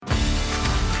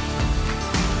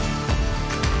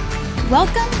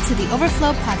Welcome to the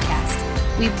Overflow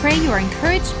Podcast. We pray you are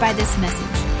encouraged by this message.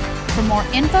 For more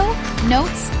info,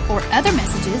 notes, or other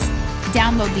messages,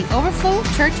 download the Overflow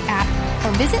Church app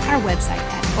or visit our website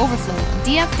at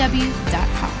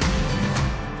overflowdfw.com.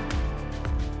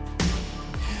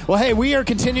 Well, hey, we are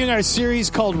continuing our series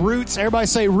called Roots. Everybody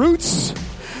say roots.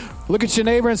 Look at your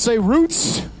neighbor and say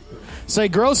roots. Say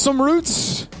grow some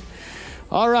roots.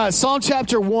 All right, Psalm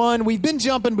chapter 1. We've been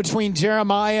jumping between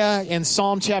Jeremiah and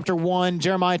Psalm chapter 1,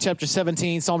 Jeremiah chapter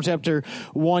 17, Psalm chapter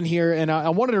 1 here. And I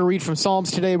wanted to read from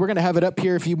Psalms today. We're going to have it up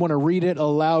here if you want to read it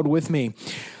aloud with me.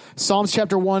 Psalms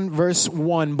chapter 1, verse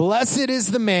 1. Blessed is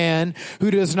the man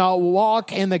who does not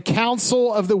walk in the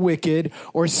counsel of the wicked,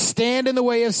 or stand in the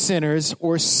way of sinners,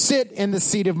 or sit in the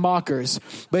seat of mockers.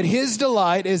 But his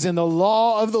delight is in the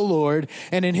law of the Lord,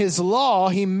 and in his law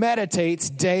he meditates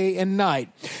day and night.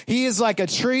 He is like a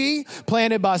tree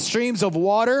planted by streams of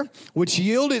water, which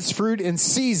yield its fruit in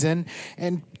season,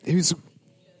 and whose...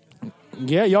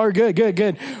 Yeah, y'all are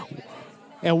good.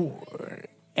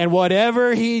 And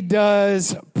whatever he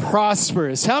does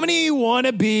prospers. How many of you want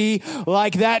to be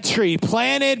like that tree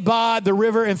planted by the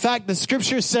river? In fact, the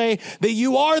scriptures say that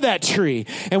you are that tree.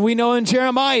 And we know in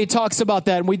Jeremiah, he talks about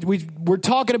that. And we're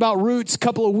talking about roots a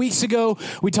couple of weeks ago.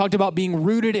 We talked about being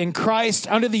rooted in Christ.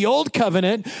 Under the old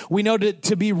covenant, we know that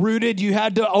to be rooted, you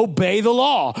had to obey the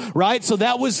law, right? So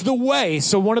that was the way.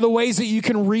 So one of the ways that you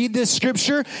can read this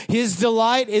scripture, his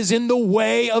delight is in the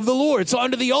way of the Lord. So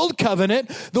under the old covenant,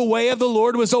 the way of the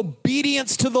Lord was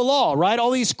obedience to the law, right? All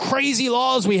these crazy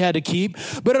laws we had to keep.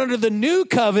 But under the new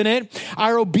covenant,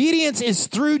 our obedience is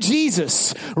through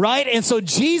Jesus, right? And so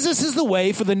Jesus is the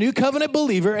way for the new covenant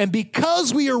believer. And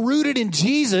because we are rooted in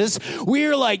Jesus, we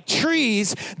are like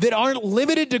trees that aren't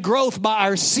limited to growth by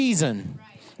our season.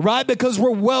 Right? Because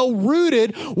we're well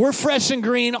rooted, we're fresh and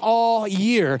green all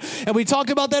year. And we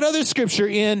talked about that other scripture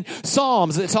in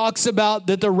Psalms that talks about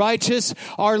that the righteous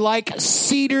are like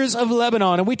cedars of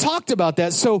Lebanon. And we talked about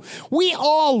that. So we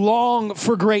all long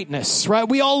for greatness, right?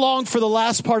 We all long for the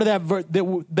last part of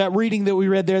that reading that we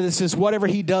read there that says, whatever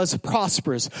he does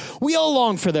prospers. We all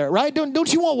long for that, right?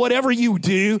 Don't you want whatever you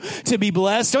do to be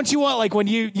blessed? Don't you want, like when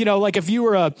you like if you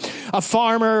were a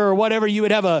farmer or whatever, you would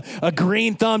have a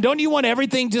green thumb. Don't you want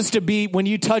everything just to be, when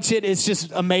you touch it, it's just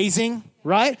amazing,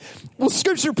 right? Well,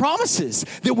 scripture promises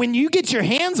that when you get your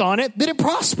hands on it, that it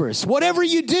prospers, whatever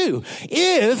you do,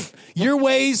 if your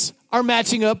ways are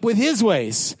matching up with his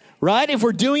ways, right? If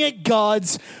we're doing it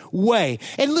God's way.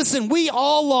 And listen, we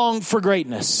all long for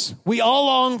greatness. We all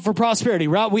long for prosperity,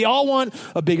 right? We all want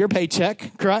a bigger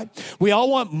paycheck, correct? We all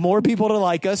want more people to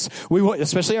like us. We want,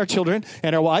 especially our children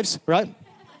and our wives, right?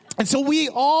 And so we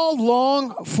all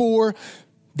long for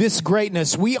this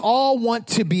greatness. We all want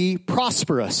to be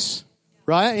prosperous,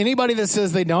 right? Anybody that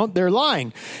says they don't, they're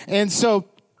lying. And so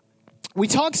we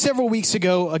talked several weeks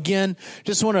ago, again,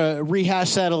 just want to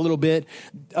rehash that a little bit,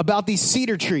 about these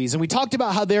cedar trees. And we talked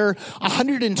about how they're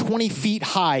 120 feet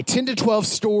high, 10 to 12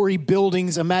 story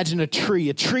buildings. Imagine a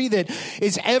tree that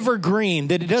is evergreen,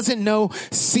 that it doesn't know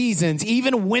seasons.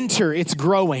 Even winter, it's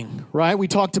growing, right? We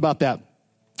talked about that.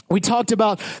 We talked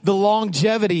about the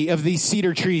longevity of these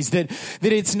cedar trees, that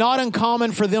it's not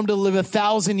uncommon for them to live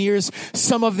 1,000 years,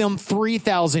 some of them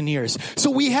 3,000 years.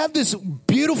 So we have this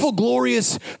beautiful,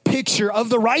 glorious picture of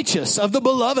the righteous, of the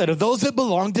beloved, of those that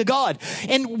belong to God.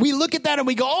 And we look at that and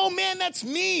we go, oh man, that's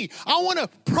me. I want to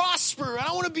prosper.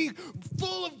 I want to be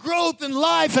full of growth and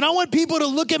life. And I want people to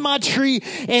look at my tree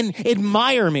and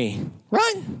admire me,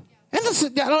 right? And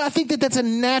I think that's a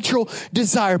natural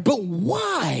desire. But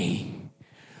why?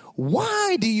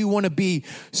 Why do you want to be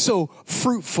so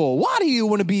fruitful? Why do you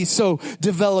want to be so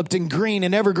developed and green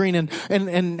and evergreen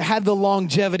and have the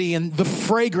longevity and the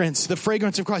fragrance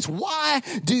of Christ? Why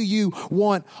do you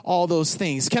want all those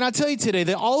things? Can I tell you today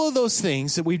that all of those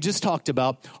things that we've just talked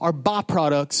about are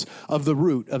byproducts of the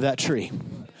root of that tree,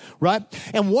 right?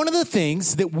 And one of the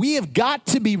things that we have got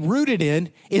to be rooted in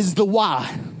is the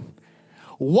why.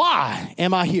 Why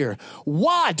am I here?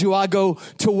 Why do I go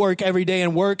to work every day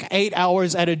and work 8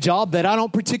 hours at a job that I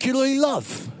don't particularly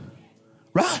love?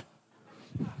 Right?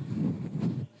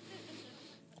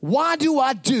 Why do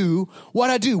I do what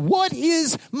I do? What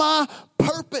is my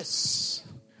purpose?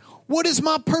 What is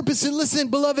my purpose? And listen,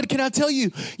 beloved, can I tell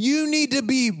you, you need to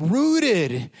be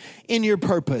rooted in your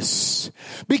purpose,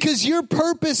 because your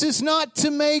purpose is not to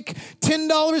make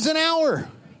 $10 an hour.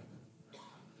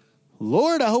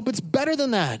 Lord, I hope it's better than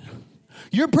that.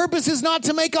 Your purpose is not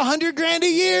to make $100,000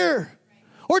 a year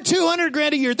or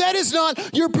 $200,000 a year. That is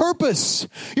not your purpose.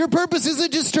 Your purpose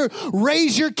isn't just to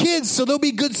raise your kids so they'll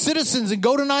be good citizens and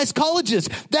go to nice colleges.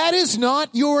 That is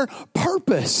not your purpose.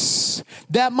 purpose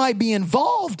that might be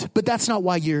involved, but that's not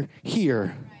why you're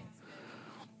here.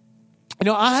 You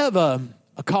know, I have a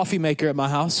coffee maker at my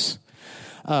house.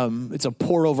 It's a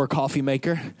pour over coffee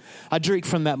maker. I drink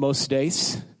from that most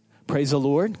days. Praise the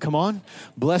Lord. Come on.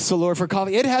 Bless the Lord for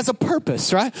coffee. It has a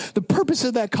purpose, right? The purpose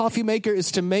of that coffee maker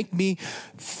is to make me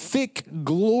thick,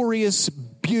 glorious,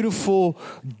 beautiful,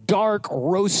 dark,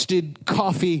 roasted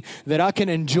coffee that I can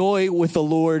enjoy with the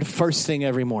Lord first thing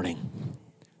every morning.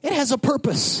 It has a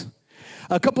purpose.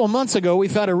 A couple of months ago, we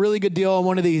found a really good deal on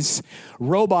one of these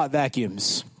robot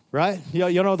vacuums. Right?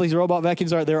 You know what these robot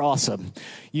vacuums are? They're awesome.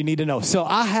 You need to know. So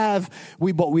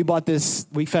we bought this,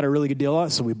 we found a really good deal on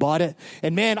it, so we bought it.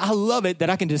 And man, I love it that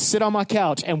I can just sit on my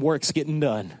couch and work's getting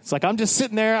done. It's like I'm just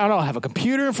sitting there, I don't have a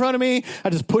computer in front of me. I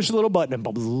just push a little button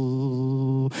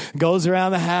and goes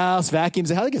around the house, vacuums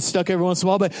the house. It gets stuck every once in a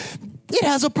while, but it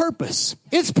has a purpose.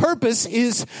 Its purpose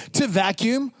is to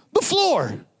vacuum the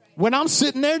floor when I'm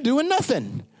sitting there doing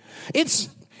nothing. Its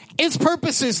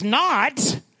purpose is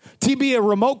not to be a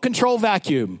remote control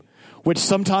vacuum, which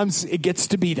sometimes it gets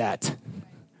to be that.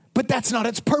 But that's not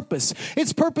its purpose.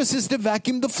 Its purpose is to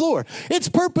vacuum the floor. Its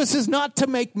purpose is not to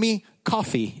make me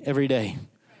coffee every day.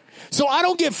 So I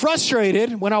don't get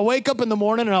frustrated when I wake up in the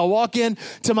morning and I walk in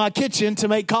to my kitchen to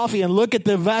make coffee and look at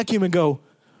the vacuum and go,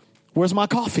 where's my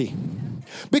coffee?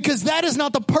 Because that is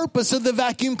not the purpose of the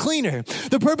vacuum cleaner.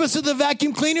 The purpose of the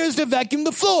vacuum cleaner is to vacuum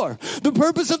the floor. The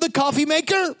purpose of the coffee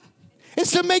maker is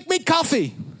to make me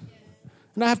coffee.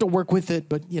 And I have to work with it,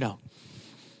 but you know.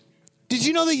 Did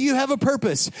you know that you have a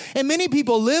purpose? And many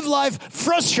people live life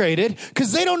frustrated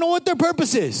because they don't know what their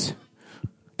purpose is.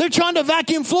 They're trying to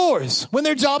vacuum floors when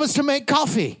their job is to make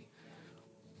coffee.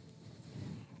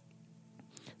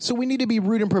 So we need to be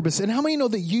rooted in purpose. And how many know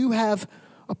that you have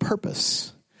a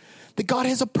purpose? That God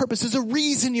has a purpose. There's a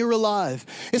reason you're alive.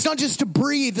 It's not just to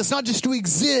breathe. It's not just to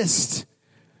exist.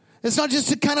 It's not just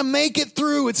to kind of make it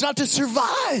through. It's not to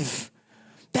survive.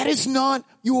 That is not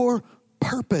your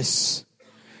purpose.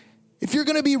 If you're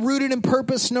going to be rooted in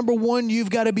purpose, number one, you've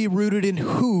got to be rooted in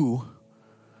who.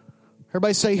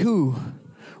 Everybody say who.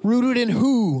 Rooted in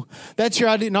who. That's your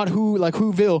idea, not who, like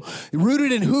Whoville.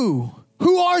 Rooted in who.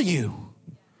 Who are you?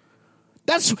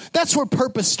 That's where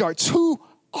purpose starts. Who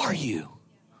are you?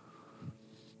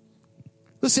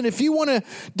 Listen, if you want to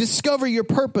discover your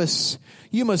purpose,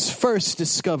 you must first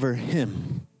discover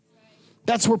Him.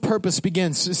 That's where purpose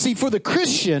begins. See, for the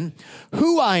Christian,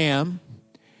 who I am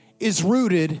is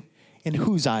rooted in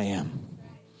whose I am.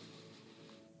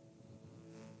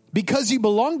 Because you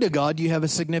belong to God, you have a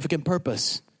significant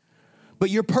purpose.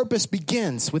 But your purpose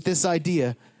begins with this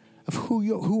idea of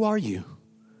who are you?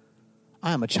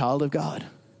 I am a child of God.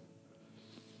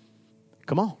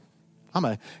 Come on. I'm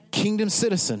a kingdom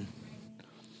citizen.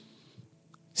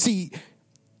 See,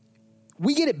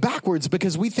 we get it backwards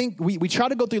because we think we try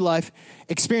to go through life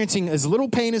experiencing as little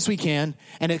pain as we can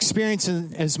and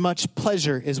experiencing as much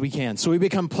pleasure as we can. So we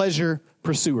become pleasure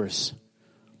pursuers.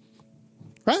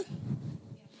 Right?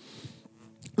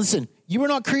 Listen, you were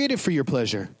not created for your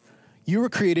pleasure. You were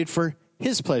created for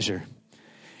His pleasure.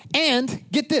 And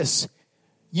get this,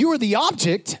 you are the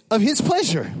object of His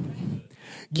pleasure.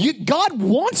 God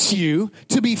wants you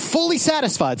to be fully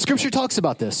satisfied. Scripture talks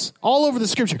about this all over the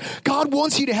Scripture. God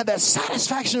wants you to have that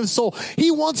satisfaction of the soul.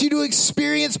 He wants you to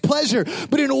experience pleasure.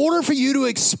 But in order for you to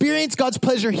experience God's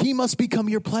pleasure, He must become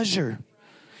your pleasure.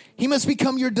 He must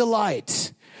become your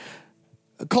delight.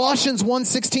 Colossians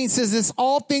 1:16 says this,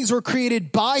 all things were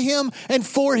created by Him and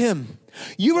for Him.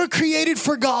 You were created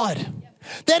for God.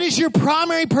 That is your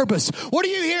primary purpose. What are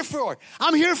you here for?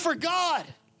 I'm here for God.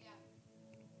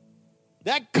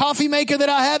 That coffee maker that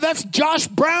I have, that's Josh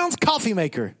Brown's coffee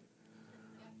maker.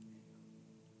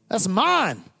 That's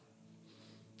mine.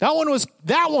 That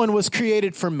one was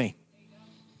created for me.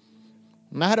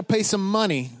 And I had to pay some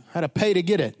money. I had to pay to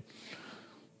get it.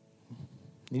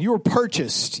 And you were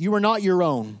purchased. You were not your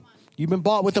own. You've been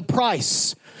bought with a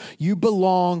price. You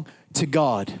belong to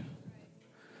God.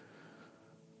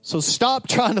 So stop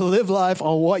trying to live life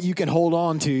on what you can hold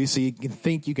on to so you can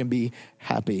think you can be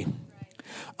happy.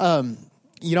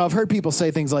 I've heard people say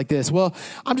things like this. Well,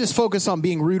 I'm just focused on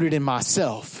being rooted in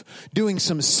myself, doing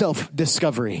some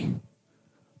self-discovery.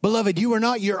 Beloved, you are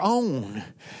not your own.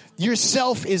 Your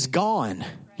self is gone.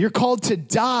 You're called to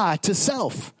die to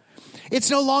self.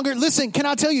 It's no longer, listen, can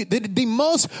I tell you, the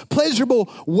most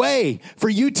pleasurable way for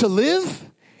you to live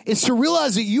is to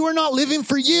realize that you are not living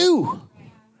for you.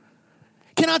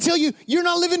 Can I tell you, you're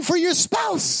not living for your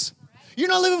spouse. You're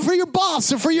not living for your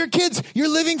boss or for your kids. You're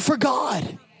living for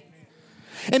God.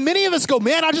 And many of us go,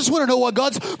 man, I just want to know what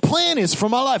God's plan is for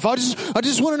my life. I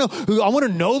just want to know. I want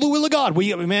to know the will of God.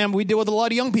 We deal with a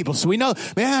lot of young people, so we know,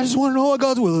 man, I just want to know what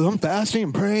God's will is. I'm fasting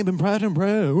and praying and praying and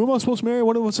praying. Who am I supposed to marry?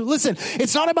 What am I supposed to... Listen,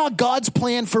 it's not about God's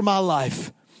plan for my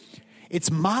life.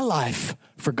 It's my life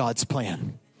for God's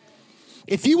plan.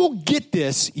 If you will get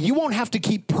this, you won't have to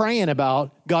keep praying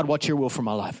about, God, what's your will for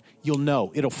my life? You'll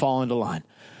know. It'll fall into line.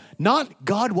 Not,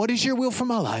 God, what is your will for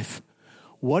my life?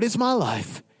 What is my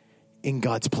life in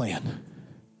God's plan?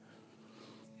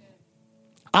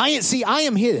 I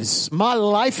am his. My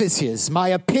life is his. My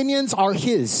opinions are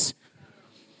his.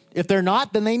 If they're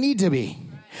not, then they need to be.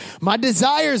 My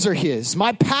desires are his.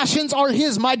 My passions are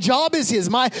his. My job is his.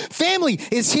 My family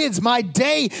is his. My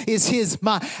day is his.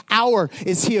 My hour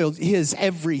is his.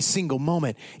 Every single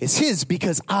moment is his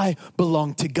because I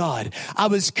belong to God. I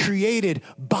was created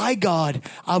by God.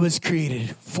 I was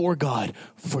created for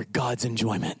God's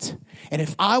enjoyment. And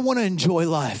if I want to enjoy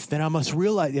life, then I must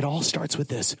realize it all starts with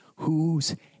this.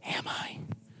 Whose am I?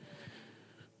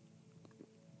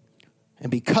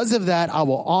 And because of that, I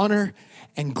will honor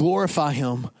and glorify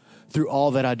him through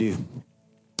all that I do.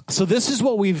 So this is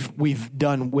what we've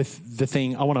done with the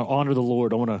thing. I want to honor the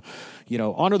Lord. I want to,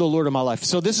 honor the Lord in my life.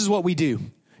 So this is what we do.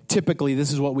 Typically,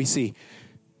 this is what we see.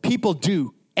 People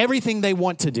do everything they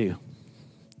want to do.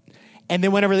 And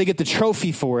then whenever they get the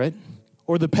trophy for it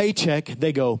or the paycheck,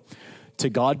 they go, to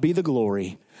God be the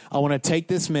glory. I want to take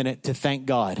this minute to thank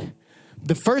God.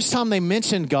 The first time they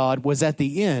mentioned God was at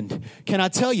the end. Can I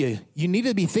tell you, you need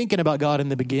to be thinking about God in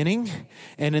the beginning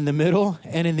and in the middle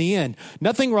and in the end.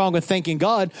 Nothing wrong with thanking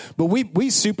God, but we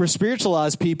super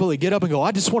spiritualize people that get up and go,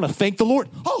 I just want to thank the Lord.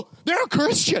 Oh, they're a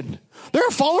Christian. They're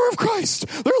a follower of Christ.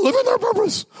 They're living their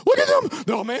purpose. Look at them.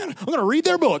 No, man, I'm going to read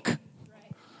their book. I'm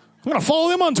going to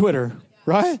follow them on Twitter,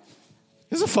 right?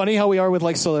 Isn't it funny how we are with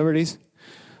like celebrities?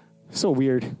 So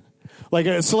weird. Like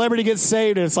a celebrity gets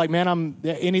saved and it's like, man, I'm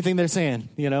anything they're saying,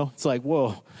 It's like,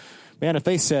 whoa, man, if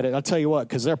they said it, I'll tell you what,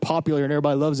 because they're popular and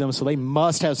everybody loves them, so they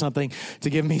must have something to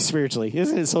give me spiritually.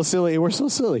 Isn't it so silly? We're so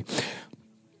silly.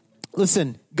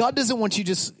 Listen, God doesn't want you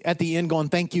just at the end going,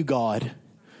 thank you, God.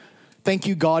 Thank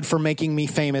you, God, for making me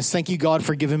famous. Thank you, God,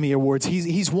 for giving me awards.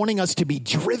 He's wanting us to be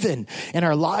driven in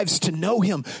our lives to know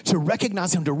him, to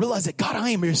recognize him, to realize that, God, I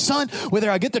am your son, whether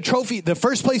I get the trophy, the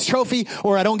first place trophy,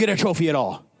 or I don't get a trophy at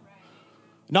all.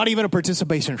 Not even a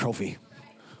participation trophy.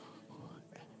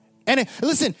 And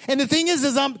listen, and the thing is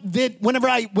that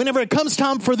whenever it comes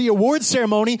time for the awards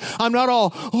ceremony, I'm not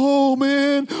all, oh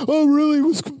man, I really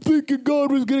was thinking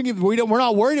God was going to give. We're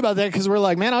not worried about that because we're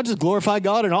like, man, I'll just glorify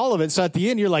God in all of it. So at the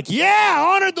end, you're like, yeah,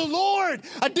 I honored the Lord.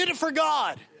 I did it for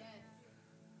God.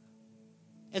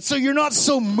 And so you're not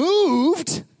so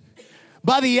moved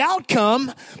by the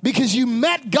outcome because you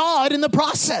met God in the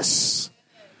process.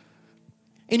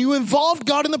 And you involved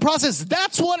God in the process.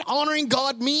 That's what honoring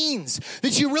God means.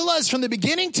 That you realize from the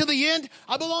beginning to the end,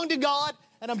 I belong to God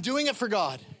and I'm doing it for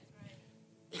God.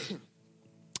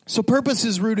 So purpose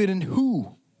is rooted in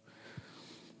who?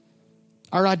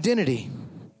 Our identity.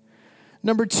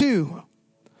 Number 2,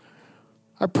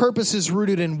 our purpose is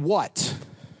rooted in what?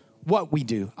 What we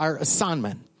do. Our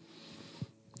assignment.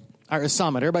 Our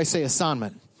assignment. Everybody say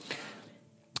assignment.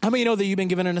 How many know that you've been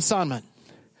given an assignment?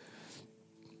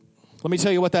 Let me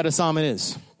tell you what that assignment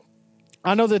is.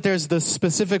 I know that there's the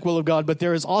specific will of God, but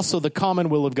there is also the common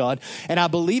will of God. And I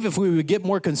believe if we would get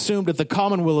more consumed with the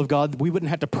common will of God, we wouldn't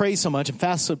have to pray so much and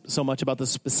fast so much about the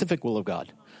specific will of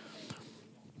God.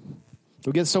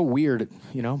 We get so weird,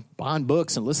 buying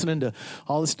books and listening to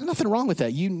all this. Nothing wrong with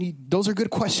that. Those are good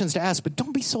questions to ask, but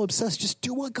don't be so obsessed. Just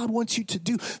do what God wants you to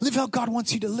do. Live how God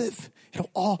wants you to live.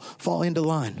 It'll all fall into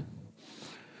line.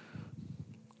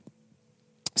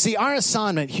 See, our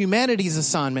assignment, humanity's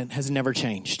assignment, has never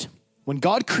changed. When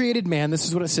God created man, this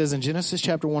is what it says in Genesis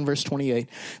chapter 1, verse 28.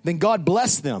 Then God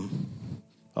blessed them.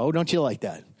 Oh, don't you like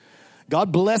that?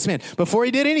 God blessed man. Before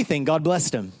he did anything, God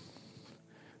blessed him.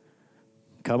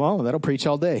 Come on, that'll preach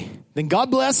all day. Then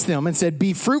God blessed them and said,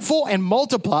 be fruitful and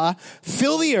multiply,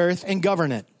 fill the earth and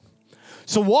govern it.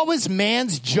 So what was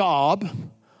man's job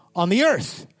on the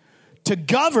earth? To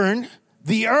govern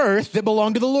the earth that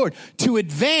belonged to the Lord. To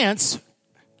advance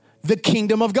the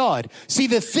kingdom of God. See,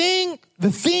 the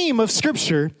theme of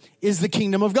Scripture is the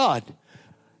kingdom of God.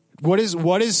 What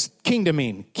does kingdom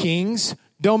mean? King's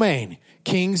domain,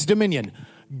 king's dominion.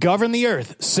 Govern the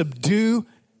earth, subdue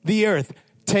the earth,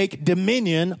 take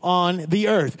dominion on the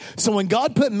earth. So when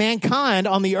God put mankind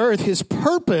on the earth, his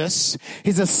purpose,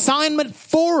 his assignment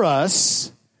for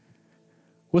us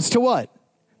was to what?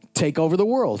 Take over the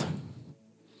world.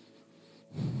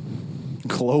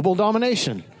 Global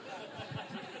domination.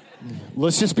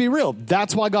 Let's just be real.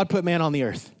 That's why God put man on the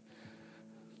earth.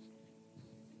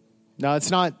 Now,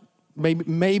 it's not,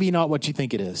 maybe not what you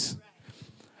think it is.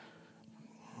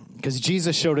 Because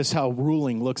Jesus showed us how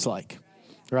ruling looks like.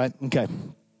 Right? Okay.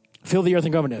 Fill the earth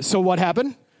and govern it. So what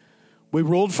happened? We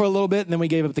ruled for a little bit and then we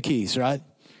gave up the keys, right?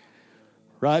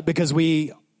 Right? Because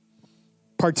we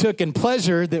partook in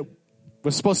pleasure that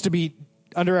was supposed to be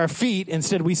under our feet.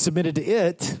 Instead, we submitted to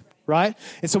it, right?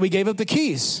 And so we gave up the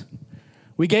keys.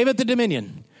 We gave it the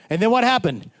dominion. And then what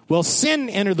happened? Well, sin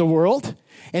entered the world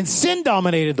and sin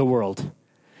dominated the world.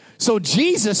 So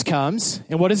Jesus comes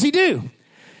and what does he do?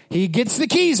 He gets the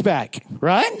keys back,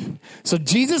 right? So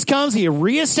Jesus comes, he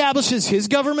reestablishes his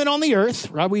government on the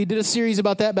earth, right? We did a series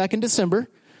about that back in December.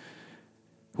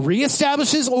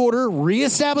 Reestablishes order,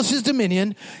 reestablishes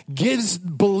dominion, gives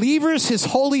believers his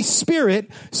Holy Spirit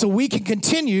so we can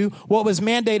continue what was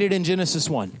mandated in Genesis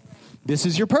 1. This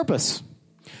is your purpose.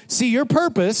 See, your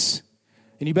purpose,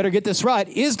 and you better get this right,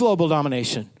 is global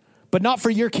domination, but not for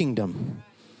your kingdom,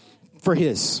 for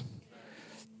his.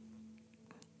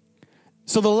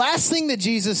 So the last thing that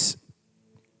Jesus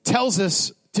tells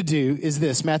us to do is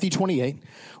this, Matthew 28.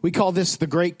 We call this the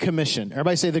Great Commission.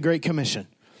 Everybody say the Great Commission.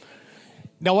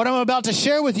 Now, what I'm about to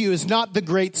share with you is not the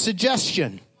Great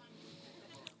Suggestion,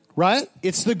 right?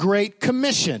 It's the Great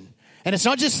Commission. And it's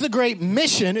not just the Great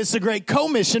Mission, it's the Great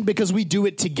Commission because we do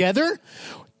it together,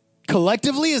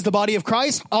 collectively as the body of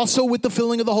Christ, also with the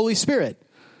filling of the Holy Spirit.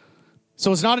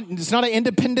 So it's not an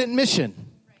independent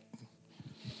mission,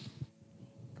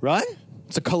 right?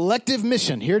 It's a collective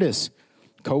mission. Here it is.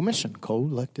 Co-mission,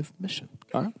 collective mission.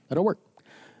 All right, that'll work.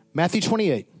 Matthew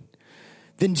 28.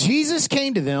 Then Jesus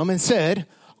came to them and said,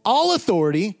 all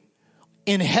authority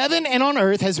in heaven and on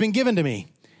earth has been given to me.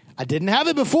 I didn't have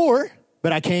it before,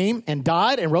 but I came and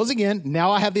died and rose again.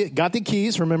 Now I have got the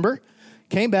keys, remember?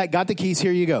 Came back, got the keys,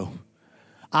 here you go.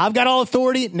 I've got all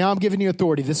authority, now I'm giving you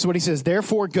authority. This is what he says.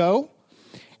 Therefore go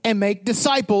and make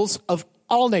disciples of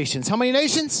all nations. How many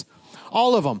nations?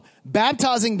 All of them.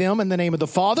 Baptizing them in the name of the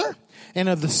Father and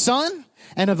of the Son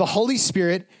and of the Holy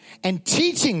Spirit and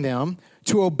teaching them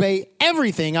to obey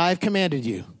everything I have commanded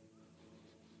you.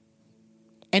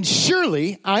 And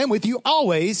surely I am with you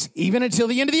always, even until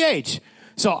the end of the age.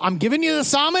 So I'm giving you the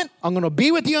assignment. I'm going to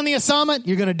be with you on the assignment.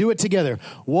 You're going to do it together.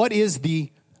 What is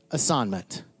the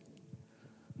assignment?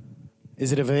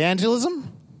 Is it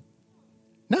evangelism?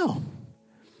 No.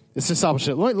 It's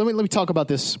discipleship. Let me talk about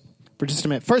this for just a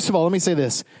minute. First of all, let me say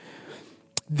this.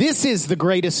 This is the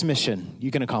greatest mission you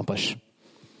can accomplish.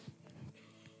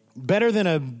 Better than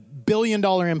 $1 billion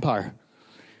empire.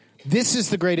 This is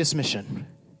the greatest mission.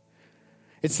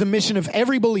 It's the mission of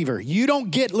every believer. You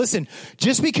don't get, listen,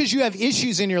 just because you have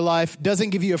issues in your life doesn't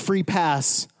give you a free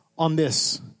pass on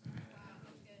this.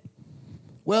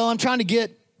 Well, I'm trying to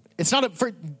get, it's not,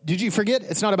 did you forget?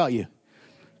 It's not about you,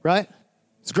 right?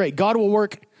 It's great. God will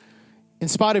work in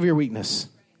spite of your weakness.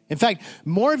 In fact,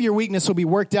 more of your weakness will be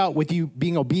worked out with you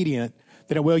being obedient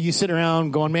than it will you sitting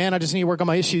around going, man, I just need to work on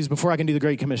my issues before I can do the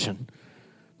Great Commission.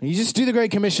 And you just do the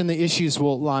Great Commission, the issues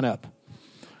will line up.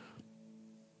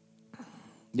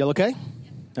 Y'all okay?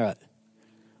 All right.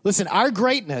 Listen, our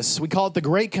greatness, we call it the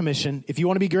Great Commission. If you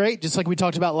want to be great, just like we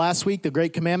talked about last week, the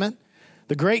Great Commandment,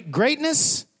 the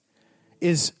greatness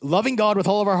is loving God with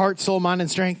all of our heart, soul, mind, and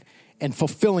strength, and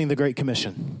fulfilling the Great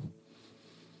Commission.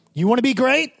 You want to be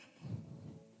great?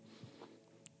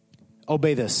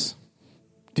 Obey this.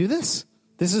 Do this.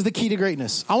 This is the key to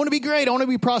greatness. I want to be great. I want to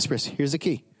be prosperous. Here's the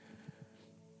key.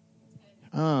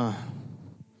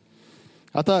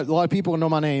 I thought a lot of people would know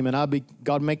my name and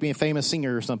God would make me a famous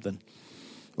singer or something.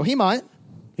 Well, he might.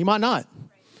 He might not.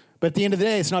 But at the end of the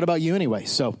day, it's not about you anyway.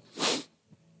 So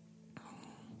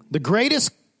the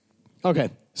greatest. Okay.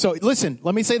 So listen,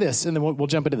 let me say this and then we'll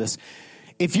jump into this.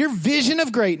 If your vision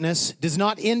of greatness does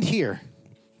not end here,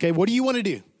 okay, what do you want to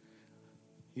do?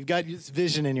 You've got this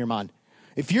vision in your mind.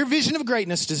 If your vision of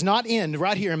greatness does not end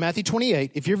right here in Matthew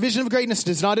 28, if your vision of greatness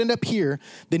does not end up here,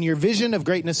 then your vision of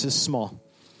greatness is small.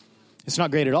 It's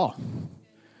not great at all.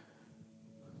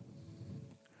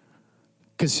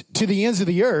 Because to the ends of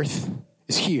the earth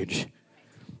is huge.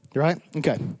 Right?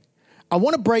 Okay. I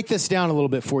want to break this down a little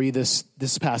bit for you, this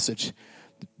passage.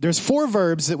 There's 4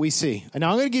 verbs that we see. And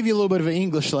now I'm going to give you a little bit of an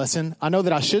English lesson. I know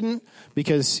that I shouldn't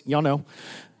because y'all know.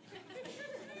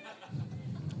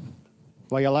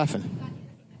 Why y'all laughing?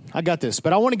 I got this.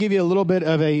 But I want to give you a little bit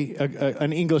of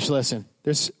an English lesson.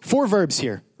 There's 4 verbs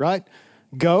here, right?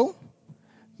 Go,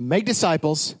 make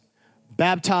disciples,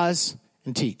 baptize,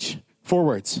 and teach. 4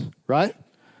 words, right?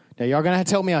 Now, y'all going to have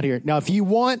to help me out here. Now, if you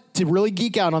want to really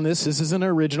geek out on this isn't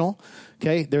original.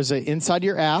 Okay, there's inside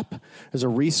your app, there's a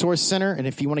resource center. And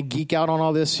if you want to geek out on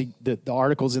all this, the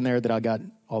article's in there that I got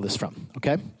all this from.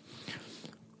 Okay.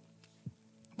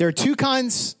 There are two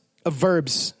kinds of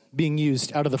verbs being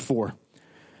used out of the four.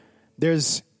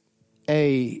 There's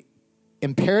a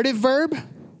imperative verb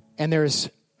and there's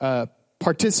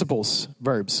participles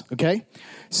verbs, okay?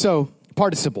 So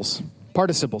participles.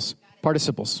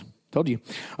 Told you.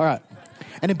 All right.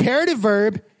 An imperative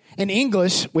verb in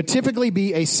English would typically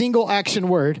be a single action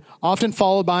word, often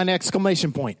followed by an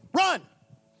exclamation point. Run,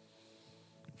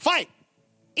 fight,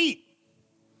 eat.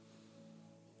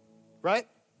 Right?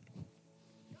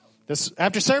 This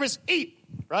after service, eat.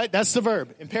 Right? That's the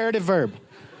verb, imperative verb.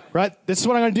 Right? This is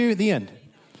what I'm going to do at the end.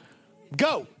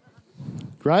 Go.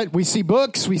 Right? We see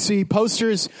books, we see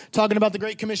posters talking about the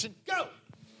Great Commission. Go.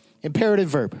 Imperative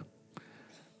verb.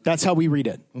 That's how we read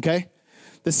it, okay?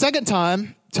 The second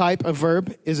type of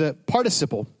verb is a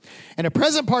participle. And a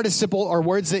present participle are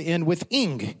words that end with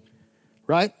ing,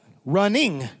 right?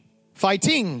 Running,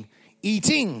 fighting,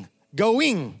 eating,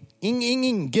 going,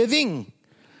 ing, giving,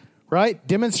 right?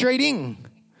 Demonstrating.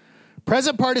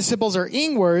 Present participles are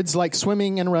ing words like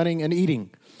swimming and running and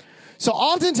eating. So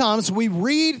oftentimes we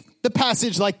read the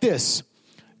passage like this.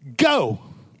 Go,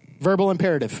 verbal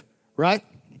imperative, right?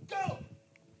 Go.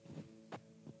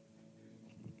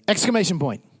 Exclamation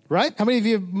point, right? How many of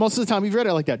you, most of the time, you've read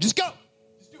it like that? Just go.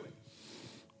 Just do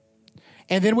it.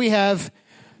 And then we have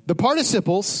the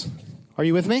participles. Are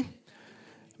you with me?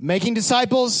 Making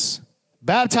disciples,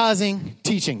 baptizing,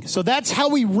 teaching. So that's how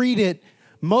we read it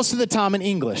most of the time in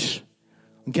English.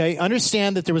 Okay?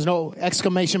 Understand that there was no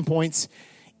exclamation points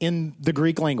in the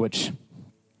Greek language.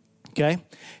 Okay?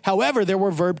 However, there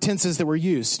were verb tenses that were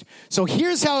used. So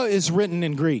here's how it is written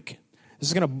in Greek. This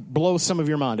is going to blow some of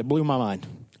your mind. It blew my mind.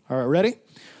 All right, ready?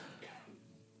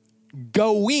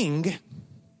 Going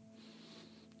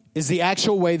is the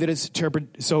actual way that it's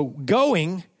interpreted. So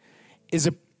going is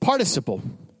a participle,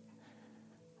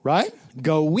 right?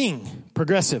 Going,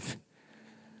 progressive.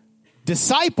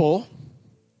 Disciple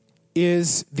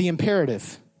is the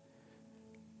imperative.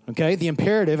 Okay, the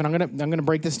imperative, and I'm gonna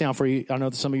break this down for you. I know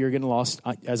that some of you are getting lost,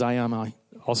 as I am. I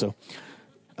also.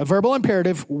 A verbal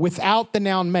imperative without the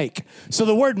noun make. So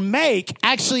the word make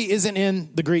actually isn't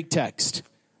in the Greek text.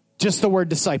 Just the word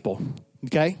disciple.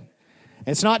 Okay?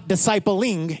 It's not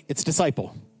discipling, it's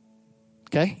disciple.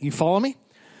 Okay? You follow me?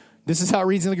 This is how it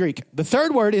reads in the Greek. The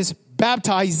third word is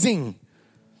baptizing.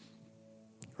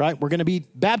 Right? We're going to be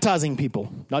baptizing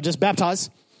people. Not just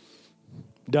baptize.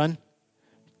 Done.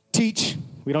 Teach.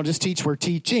 We don't just teach, we're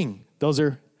teaching. Those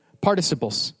are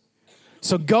participles.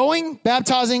 So going,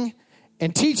 baptizing,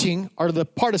 and teaching are the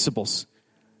participles.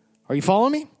 Are you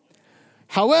following me?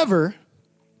 However,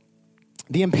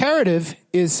 the imperative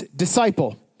is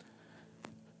disciple.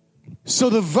 So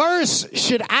the verse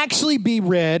should actually be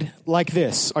read like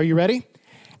this. Are you ready?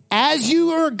 As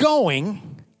you are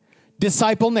going,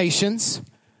 disciple nations,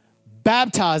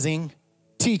 baptizing,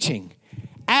 teaching.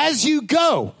 As you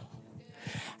go,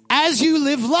 as you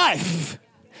live life,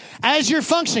 as you're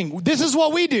functioning, this is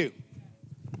what we do.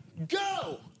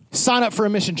 Go. Sign up for a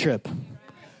mission trip.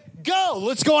 Go.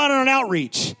 Let's go out on an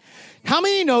outreach. How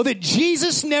many know that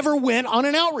Jesus never went on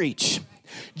an outreach?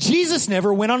 Jesus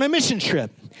never went on a mission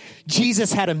trip.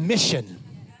 Jesus had a mission.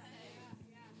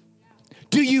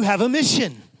 Do you have a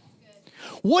mission?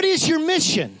 What is your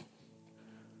mission?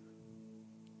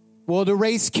 Well, to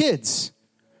raise kids.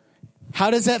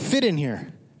 How does that fit in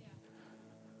here?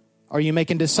 Are you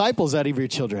making disciples out of your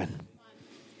children?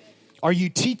 Are you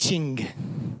teaching?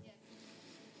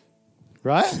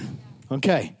 Right?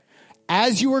 Okay.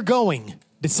 As you are going,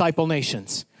 disciple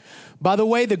nations. By the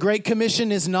way, the Great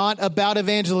Commission is not about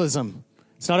evangelism.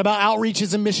 It's not about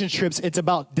outreaches and mission trips. It's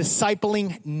about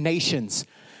discipling nations.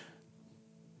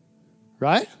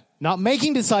 Right? Not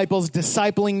making disciples,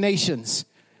 discipling nations.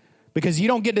 Because you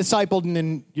don't get discipled and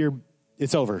then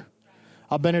it's over.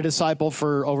 I've been a disciple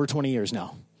for over 20 years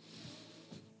now.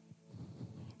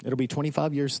 It'll be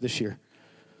 25 years this year.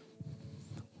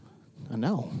 I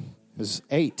know. It was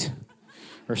 8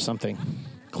 or something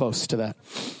close to that.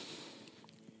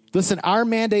 Listen, our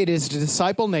mandate is to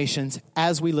disciple nations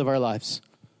as we live our lives.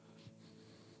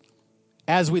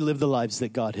 As we live the lives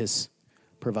that God has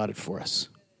provided for us.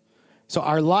 So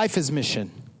our life is mission.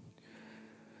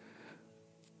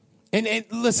 And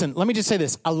listen, let me just say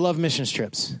this. I love mission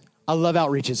trips. I love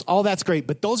outreaches. All that's great,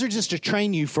 but those are just to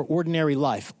train you for ordinary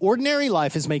life. Ordinary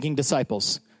life is making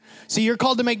disciples. See, you're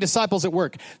called to make disciples at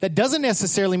work. That doesn't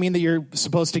necessarily mean that you're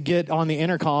supposed to get on the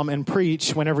intercom and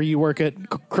preach whenever you work at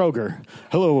Kroger.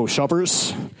 Hello,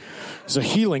 shoppers. There's a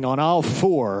healing on aisle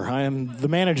 4. I am the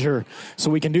manager, so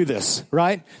we can do this,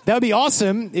 right? That would be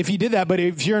awesome if you did that, but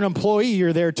if you're an employee,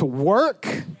 you're there to work.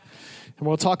 And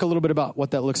we'll talk a little bit about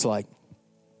what that looks like.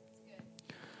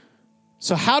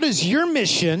 So how does your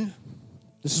mission,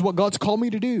 this is what God's called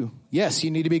me to do. Yes, you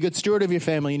need to be a good steward of your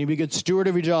family. You need to be a good steward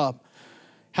of your job.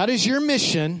 How does your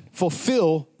mission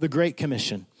fulfill the Great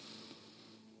Commission?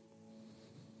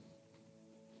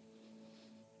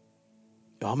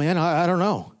 Oh, man, I don't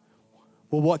know.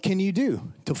 Well, what can you do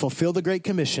to fulfill the Great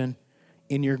Commission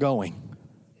in your going?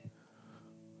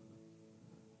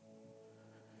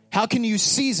 How can you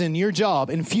season your job,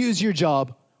 infuse your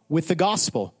job with the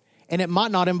gospel? And it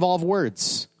might not involve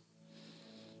words.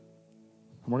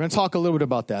 We're going to talk a little bit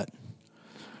about that.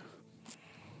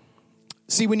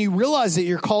 See, when you realize that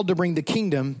you're called to bring the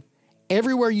kingdom,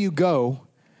 everywhere you go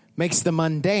makes the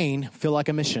mundane feel like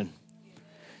a mission.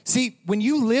 See, when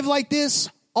you live like this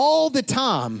all the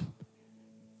time,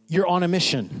 you're on a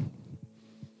mission.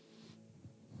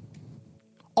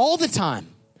 All the time.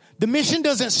 The mission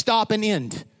doesn't stop and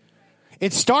end.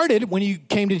 It started when you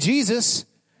came to Jesus,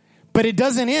 but it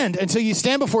doesn't end until you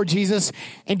stand before Jesus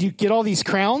and you get all these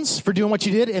crowns for doing what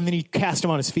you did, and then you cast him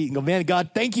on his feet and go, man,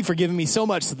 God, thank you for giving me so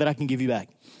much so that I can give you back.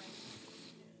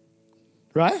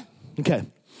 Right? Okay.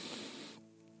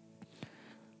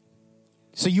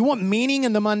 So you want meaning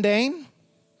in the mundane?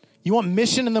 You want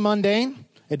mission in the mundane?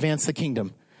 Advance the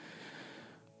kingdom.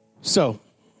 So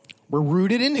we're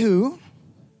rooted in who?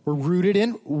 We're rooted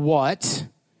in what?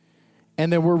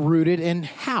 And then we're rooted in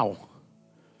how.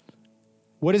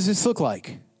 What does this look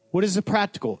like? What is the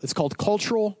practical? It's called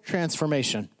cultural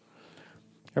transformation.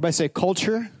 Everybody say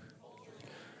culture.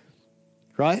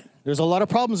 Right? There's a lot of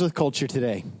problems with culture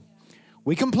today.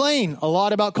 We complain a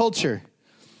lot about culture.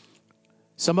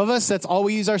 Some of us, that's all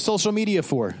we use our social media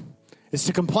for, is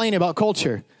to complain about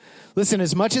culture. Listen,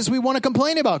 as much as we want to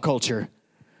complain about culture,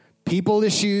 people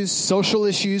issues, social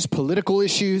issues, political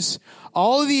issues,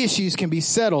 all of the issues can be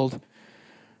settled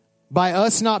by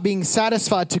us not being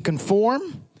satisfied to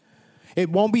conform. It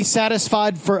won't be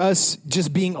satisfied for us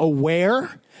just being aware.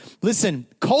 The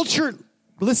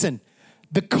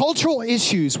cultural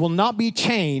issues will not be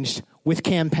changed with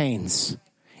campaigns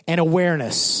and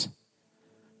awareness.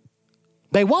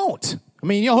 They won't. I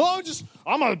mean,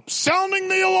 I'm sounding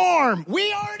the alarm.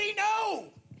 We already know.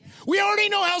 We already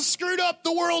know how screwed up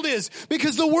the world is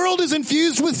because the world is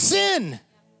infused with sin.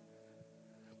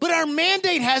 But our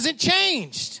mandate hasn't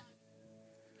changed.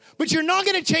 But you're not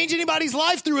going to change anybody's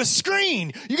life through a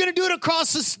screen. You're going to do it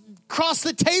across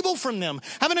the table from them,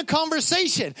 having a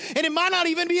conversation. And it might not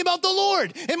even be about the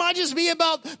Lord. It might just be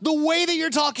about the way that you're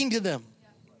talking to them.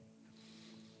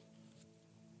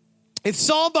 It's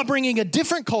solved by bringing a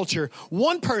different culture,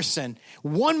 one person,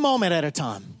 one moment at a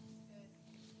time.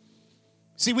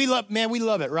 See, we love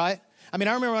it, right? I mean,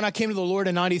 I remember when I came to the Lord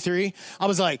in 93, I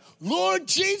was like, Lord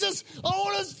Jesus, I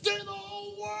want to see the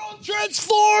whole world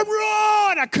transformed.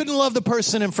 And I couldn't love the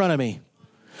person in front of me.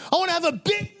 I want to have a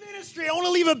big ministry. I want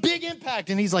to leave a big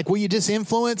impact. And he's like, will you just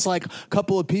influence like a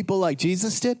couple of people like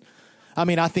Jesus did? I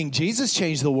mean, I think Jesus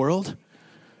changed the world.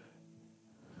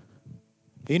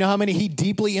 You know how many he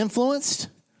deeply influenced?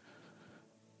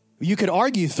 You could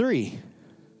argue 3.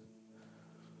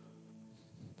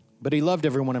 But he loved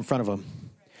everyone in front of him.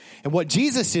 And what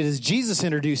Jesus did is Jesus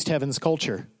introduced heaven's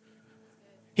culture.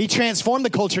 He transformed the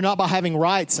culture not by having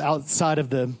rights outside of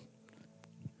the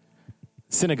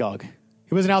synagogue.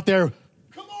 He wasn't out there,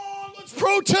 come on, let's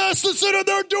protest.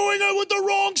 They're doing it with the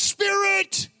wrong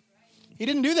spirit. He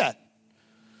didn't do that.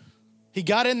 He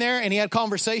got in there and he had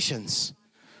conversations.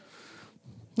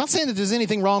 I'm not saying that there's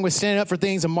anything wrong with standing up for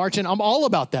things and marching. I'm all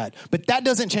about that. But that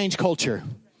doesn't change culture.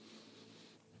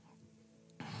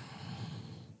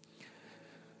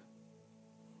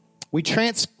 We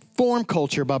transform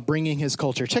culture by bringing his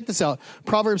culture. Check this out.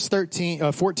 Proverbs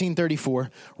 14:34.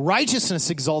 Righteousness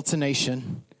exalts a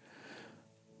nation,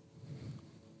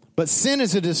 but sin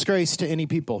is a disgrace to any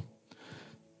people.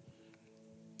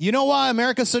 You know why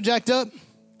America's so jacked up?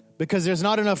 Because there's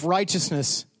not enough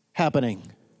righteousness happening.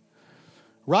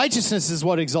 Righteousness is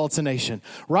what exalts a nation.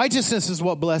 Righteousness is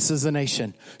what blesses a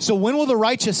nation. So when will the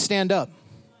righteous stand up?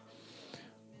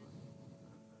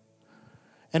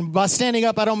 And by standing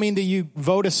up, I don't mean that you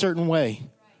vote a certain way.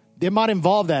 It might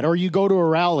involve that, or you go to a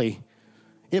rally.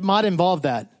 It might involve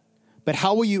that. But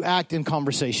how will you act in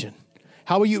conversation?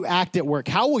 How will you act at work?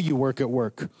 How will you work at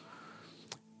work?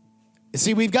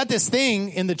 See, we've got this thing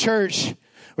in the church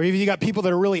Or either you got people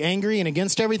that are really angry and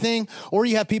against everything, or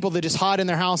you have people that just hide in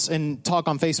their house and talk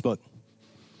on Facebook.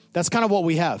 That's kind of what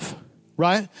we have,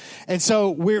 right? And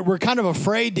so we're kind of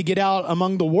afraid to get out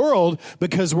among the world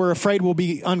because we're afraid we'll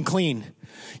be unclean.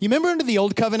 You remember under the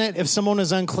old covenant, if someone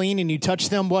is unclean and you touch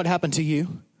them, what happened to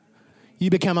you? You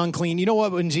become unclean. You know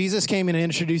what? When Jesus came in and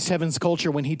introduced heaven's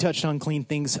culture, when he touched unclean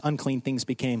things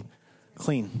became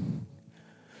clean.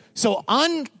 So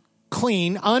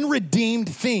unclean, unredeemed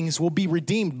things will be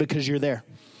redeemed because you're there.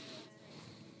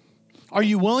 Are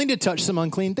you willing to touch some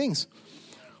unclean things?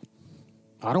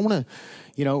 I don't want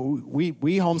to, we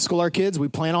homeschool our kids. We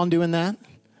plan on doing that.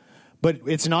 But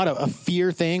it's not a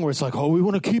fear thing where it's like, oh, we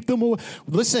want to keep them away.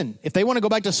 Listen, if they want to go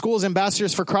back to school as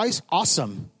ambassadors for Christ,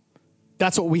 awesome.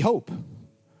 That's what we hope.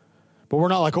 But we're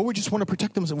not like, oh, we just want to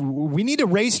protect them. We need to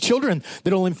raise children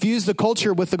that will infuse the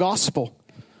culture with the gospel.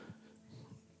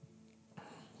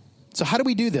 So how do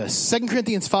we do this? 2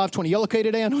 Corinthians 5:20. Y'all okay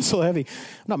today? I know it's so heavy.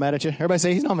 I'm not mad at you. Everybody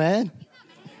say he's not mad.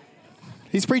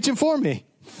 He's preaching for me.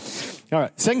 All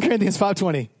right. 2 Corinthians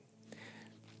 5:20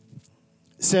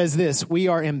 says this: we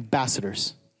are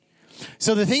ambassadors.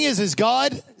 So the thing is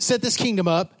God set this kingdom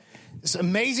up, this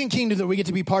amazing kingdom that we get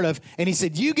to be part of. And he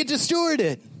said, you get to steward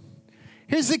it.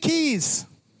 Here's the keys.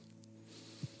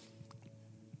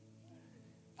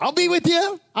 I'll be with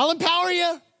you. I'll empower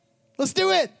you. Let's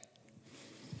do it.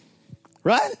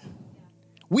 Right?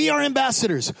 We are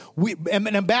ambassadors.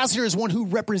 An ambassador is one who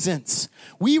represents.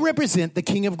 We represent the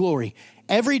King of Glory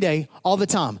every day, all the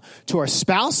time, to our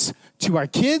spouse, to our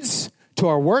kids, to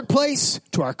our workplace,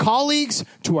 to our colleagues,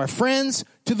 to our friends,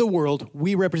 to the world.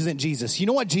 We represent Jesus. You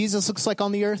know what Jesus looks like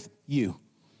on the earth? You.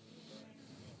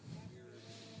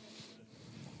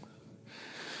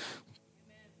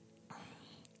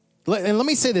 And let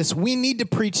me say this. We need to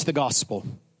preach the gospel.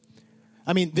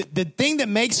 I mean, the thing that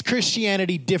makes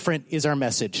Christianity different is our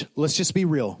message. Let's just be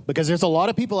real, because there's a lot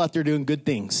of people out there doing good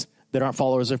things that aren't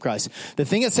followers of Christ. The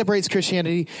thing that separates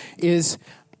Christianity is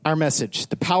our message.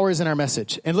 The power is in our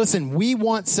message. And listen, we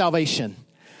want salvation.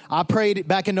 I prayed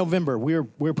back in November. We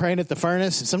were praying at the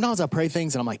furnace. And sometimes I pray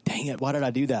things and I'm like, dang it, why did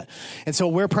I do that? And so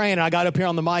we're praying, and I got up here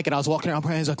on the mic and I was walking around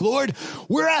praying. I was like, Lord,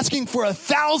 we're asking for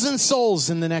 1,000 souls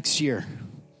in the next year.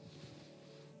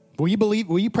 Will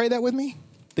you pray that with me?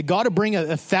 That God will bring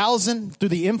 1,000 through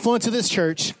the influence of this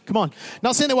church. Come on.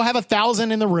 Not saying that we'll have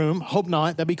 1,000 in the room. Hope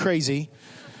not. That'd be crazy.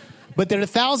 But that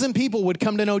 1,000 people would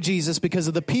come to know Jesus because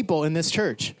of the people in this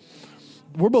church.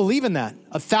 We're believing that.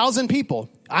 1,000 people.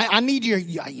 I need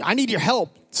your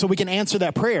help so we can answer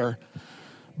that prayer.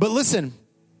 But listen,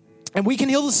 and we can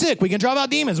heal the sick. We can drive out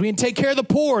demons. We can take care of the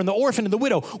poor and the orphan and the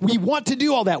widow. We want to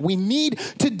do all that. We need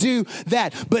to do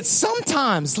that. But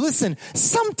sometimes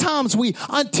we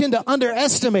tend to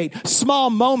underestimate small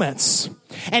moments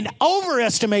and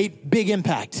overestimate big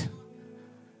impact.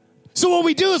 So what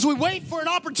we do is we wait for an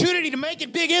opportunity to make a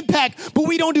big impact, but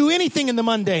we don't do anything in the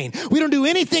mundane. We don't do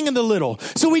anything in the little.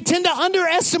 So we tend to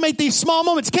underestimate these small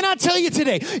moments. Can I tell you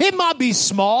today, it might be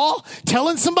small,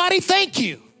 telling somebody thank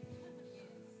you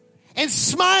and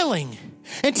smiling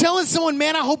and telling someone,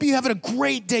 man, I hope you're having a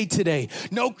great day today.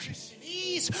 No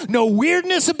Christianese, no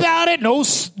weirdness about it,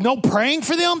 no praying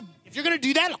for them. If you're going to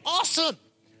do that, awesome.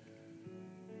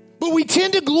 But we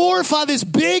tend to glorify this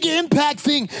big impact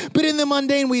thing, but in the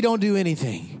mundane, we don't do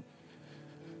anything.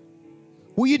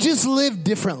 Will you just live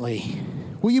differently?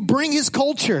 Will you bring his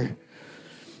culture?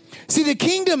 See, the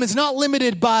kingdom is not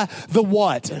limited by the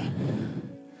what.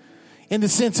 In the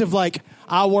sense of like,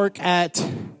 I work at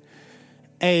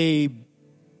a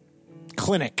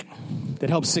clinic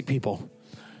that helps sick people.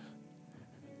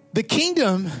 The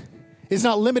kingdom is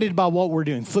not limited by what we're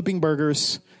doing. Flipping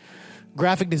burgers,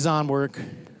 graphic design work.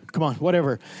 Come on,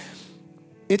 whatever.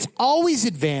 It's always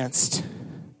advanced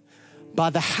by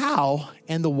the how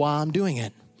and the why I'm doing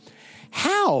it.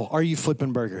 How are you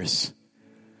flipping burgers?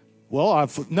 Well,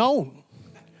 no.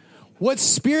 What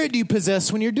spirit do you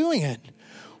possess when you're doing it?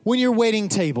 When you're waiting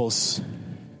tables?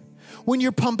 When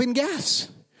you're pumping gas?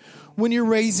 When you're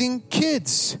raising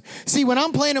kids? See, when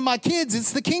I'm playing with my kids,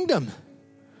 it's the kingdom.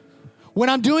 When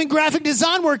I'm doing graphic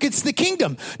design work, it's the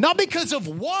kingdom. Not because of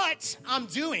what I'm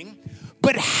doing,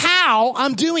 but how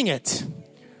I'm doing it.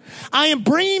 I am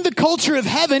bringing the culture of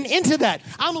heaven into that.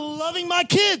 I'm loving my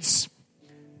kids.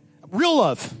 Real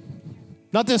love.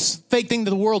 Not this fake thing that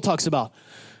the world talks about.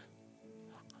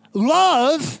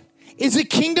 Love is a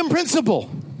kingdom principle.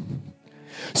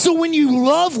 So when you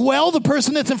love well the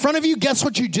person that's in front of you, guess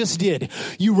what you just did?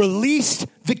 You released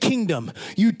the kingdom.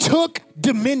 You took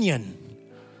dominion.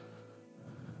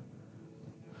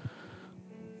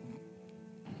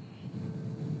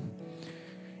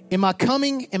 Am I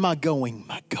coming? Am I going?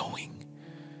 Am I going?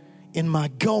 in my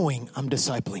going, I'm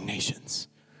discipling nations.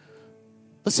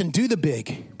 Listen, do the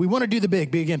big. We want to do the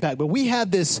big impact. But we have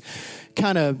this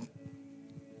kind of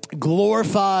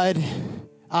glorified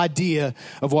idea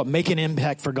of what making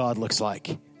impact for God looks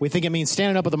like. We think it means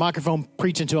standing up with a microphone,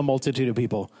 preaching to a multitude of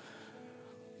people.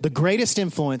 The greatest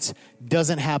influence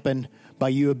doesn't happen by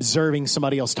you observing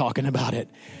somebody else talking about it.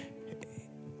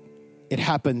 It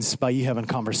happens by you having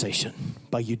conversation,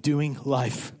 by you doing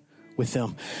life with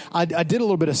them. I did a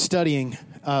little bit of studying.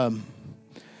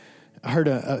 I heard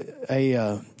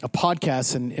a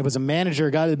podcast, and it was a manager,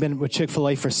 a guy that had been with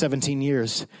Chick-fil-A for 17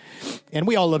 years. And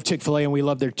we all love Chick-fil-A, and we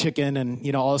love their chicken and,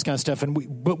 you know, all this kind of stuff.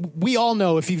 But we all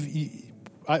know, if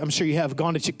I'm sure you have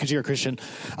gone to Chick, because you're a Christian.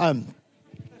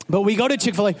 But we go to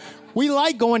Chick-fil-A. We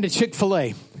like going to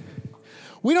Chick-fil-A.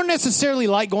 We don't necessarily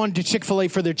like going to Chick-fil-A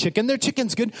for their chicken. Their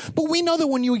chicken's good. But we know that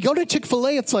when you go to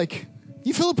Chick-fil-A, it's like,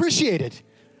 you feel appreciated.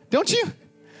 Don't you?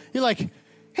 You're like,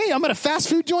 hey, I'm at a fast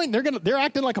food joint. They're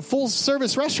acting like a full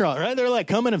service restaurant, right? They're like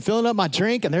coming and filling up my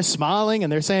drink, and they're smiling,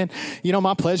 and they're saying, you know,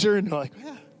 my pleasure. And you're like,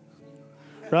 yeah.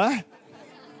 Right?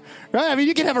 Right? I mean,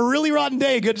 you can have a really rotten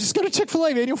day. Just go to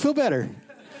Chick-fil-A, man. You'll feel better.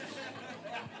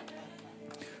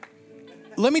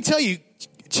 Let me tell you,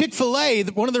 Chick-fil-A,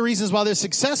 one of the reasons why they're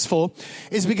successful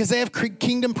is because they have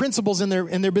kingdom principles in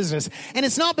their business. And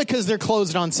it's not because they're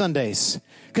closed on Sundays.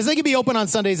 Because they could be open on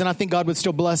Sundays, and I think God would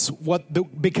still bless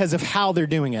because of how they're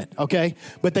doing it, okay?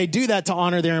 But they do that to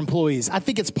honor their employees. I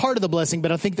think it's part of the blessing,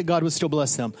 but I think that God would still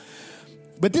bless them.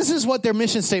 But this is what their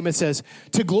mission statement says: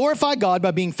 to glorify God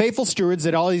by being faithful stewards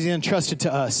that all He's entrusted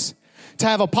to us. To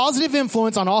have a positive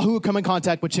influence on all who come in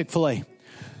contact with Chick-fil-A.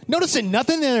 Notice that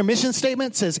nothing in their mission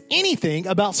statement says anything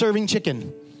about serving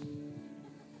chicken.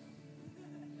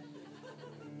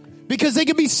 Because they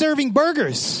could be serving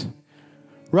burgers,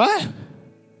 right?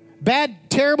 Bad,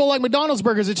 terrible, like McDonald's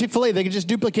burgers at Chick-fil-A. They could just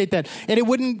duplicate that, and it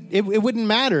wouldn't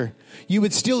matter. You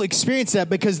would still experience that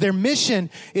because their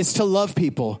mission is to love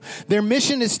people. Their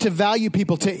mission is to value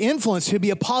people, to influence, to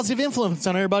be a positive influence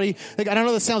on everybody. Like, I don't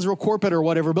know, that sounds real corporate or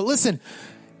whatever, but listen,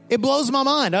 it blows my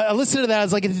mind. I listen to that. I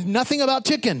was like, it's nothing about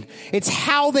chicken. It's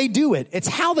how they do it. It's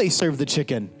how they serve the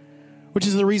chicken, which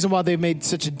is the reason why they've made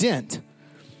such a dent.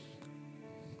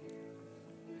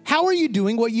 How are you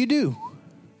doing what you do?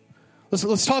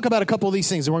 Let's talk about a couple of these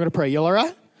things, and we're going to pray. You all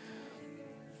right?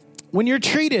 When you're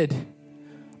treated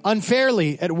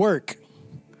unfairly at work,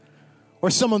 or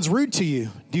someone's rude to you,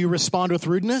 do you respond with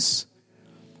rudeness?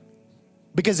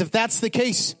 Because if that's the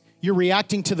case, you're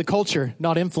reacting to the culture,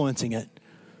 not influencing it.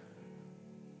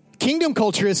 Kingdom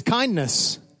culture is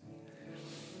kindness.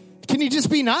 Can you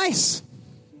just be nice?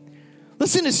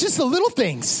 Listen, it's just the little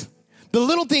things. The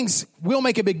little things will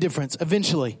make a big difference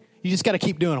eventually. You just got to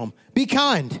keep doing them. Be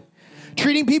kind.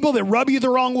 Treating people that rub you the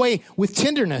wrong way with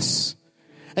tenderness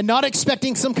and not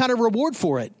expecting some kind of reward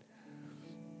for it.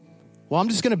 Well, I'm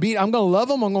going to love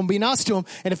them. I'm going to be nice to them.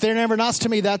 And if they're never nice to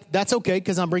me, that's okay,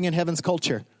 because I'm bringing heaven's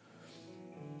culture.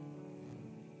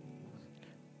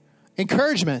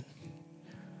 Encouragement.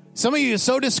 Some of you are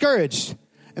so discouraged.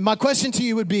 And my question to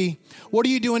you would be, what are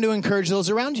you doing to encourage those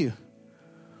around you?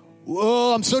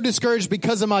 Oh, I'm so discouraged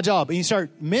because of my job. And you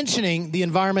start mentioning the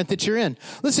environment that you're in.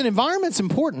 Listen, environment's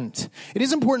important. It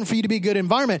is important for you to be a good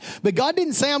environment. But God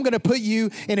didn't say I'm going to put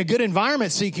you in a good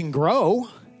environment so you can grow.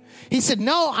 He said,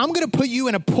 no, I'm going to put you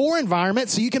in a poor environment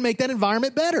so you can make that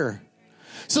environment better.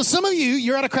 So some of you,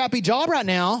 you're at a crappy job right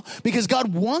now because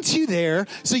God wants you there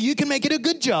so you can make it a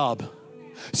good job.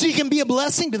 So you can be a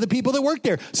blessing to the people that work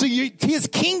there. So his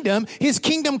kingdom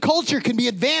culture can be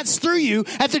advanced through you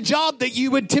at the job that you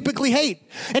would typically hate.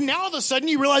 And now all of a sudden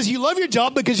you realize you love your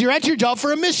job because you're at your job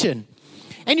for a mission.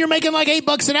 And you're making like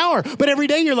 $8 an hour. But every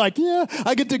day you're like, yeah,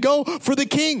 I get to go for the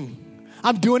king.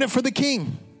 I'm doing it for the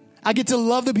king. I get to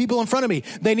love the people in front of me.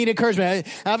 They need encouragement.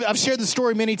 I've shared the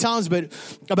story many times, but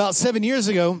about 7 years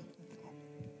ago,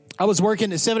 I was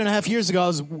working, 7.5 years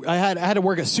ago, I had to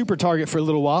work at Super Target for a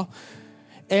little while.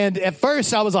 And at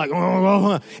first I was like,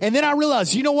 and then I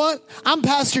realized, you know what? I'm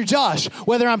Pastor Josh,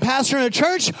 whether I'm pastoring a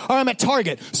church or I'm at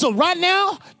Target. So right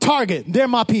now, Target, they're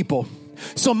my people.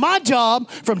 So my job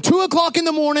from 2 o'clock in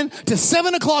the morning to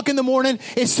 7 o'clock in the morning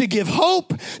is to give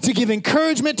hope, to give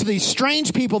encouragement to these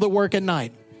strange people that work at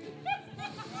night.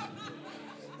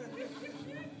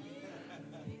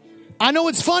 I know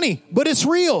it's funny, but it's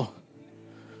real.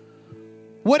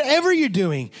 Whatever you're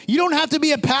doing, you don't have to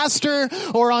be a pastor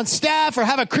or on staff or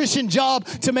have a Christian job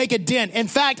to make a dent. In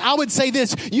fact, I would say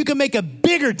this: you can make a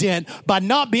bigger dent by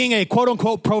not being a quote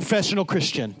unquote professional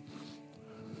Christian.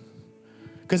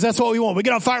 Because that's what we want. We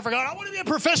get on fire for God. I want to be a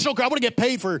professional. I want to get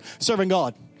paid for serving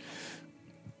God.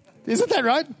 Isn't that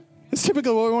right? It's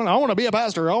typically what we want. I want to be a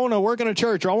pastor. I want to work in a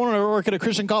church, or I want to work at a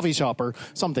Christian coffee shop or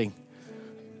something.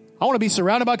 I want to be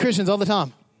surrounded by Christians all the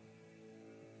time.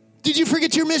 Did you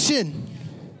forget your mission?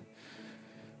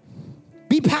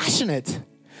 Be passionate.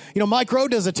 Mike Rowe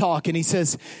does a talk, and he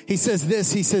says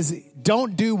this. He says,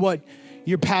 don't do what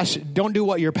you're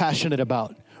passionate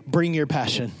about. Bring your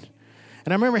passion.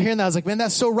 And I remember hearing that. I was like, man,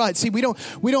 that's so right. See,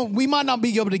 we might not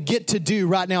be able to get to do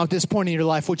right now at this point in your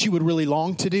life what you would really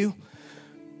long to do,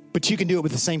 but you can do it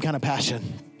with the same kind of passion.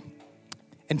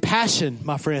 And passion,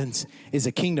 my friends, is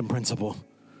a kingdom principle.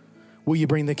 Will you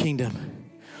bring the kingdom?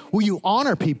 Will you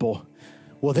honor people?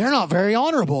 Well, they're not very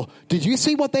honorable. Did you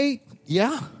see what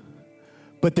yeah.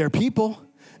 But they're people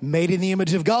made in the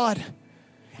image of God,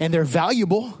 and they're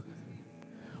valuable.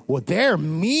 Well, they're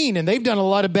mean, and they've done a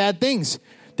lot of bad things.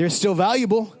 They're still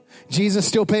valuable. Jesus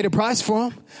still paid a price for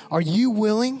them. Are you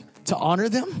willing to honor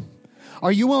them?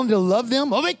 Are you willing to love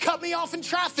them? Oh, they cut me off in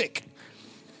traffic.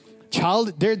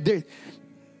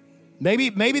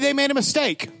 Maybe they made a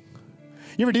mistake.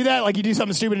 You ever do that? Like you do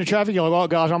something stupid in traffic, you're like, oh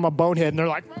gosh, I'm a bonehead. And they're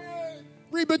like,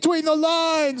 read between the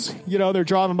lines. They're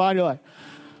driving by and you're like,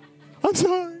 I'm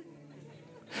sorry.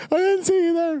 I didn't see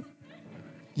you there.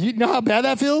 You know how bad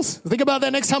that feels? Think about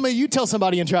that next time you tell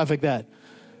somebody in traffic that.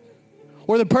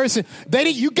 Or the person,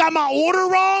 you got my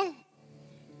order wrong?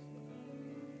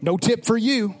 No tip for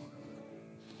you.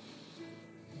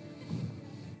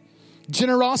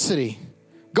 Generosity.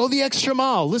 Go the extra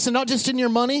mile. Listen, not just in your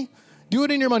money. Do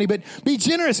it in your money, but be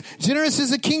generous. Generous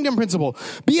is a kingdom principle.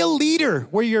 Be a leader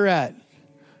where you're at.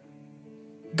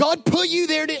 God put you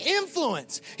there to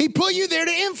influence. He put you there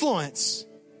to influence.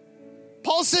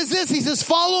 Paul says this. He says,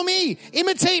 follow me.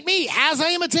 Imitate me as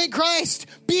I imitate Christ.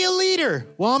 Be a leader.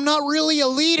 Well, I'm not really a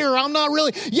leader.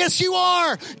 Yes, you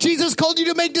are. Jesus called you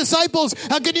to make disciples.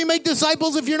 How can you make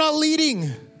disciples if you're not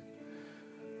leading?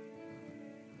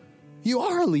 You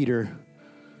are a leader.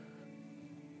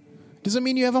 Doesn't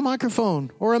mean you have a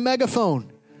microphone or a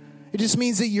megaphone. It just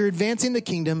means that you're advancing the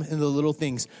kingdom in the little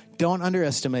things. Don't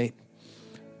underestimate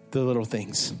the little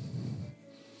things.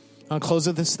 I'll close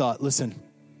with this thought. Listen,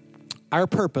 our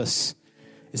purpose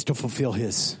is to fulfill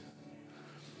His.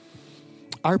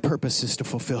 Our purpose is to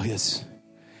fulfill His.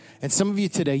 And some of you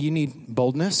today, you need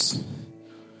boldness.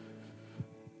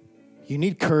 You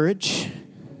need courage.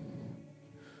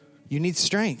 You need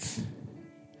strength.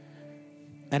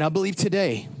 And I believe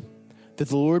today that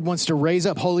the Lord wants to raise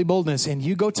up holy boldness. And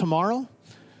you go tomorrow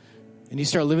and you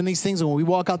start living these things. And when we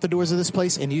walk out the doors of this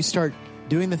place and you start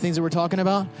doing the things that we're talking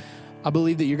about, I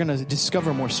believe that you're going to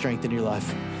discover more strength in your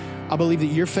life. I believe that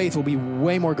your faith will be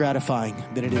way more gratifying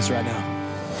than it is right now.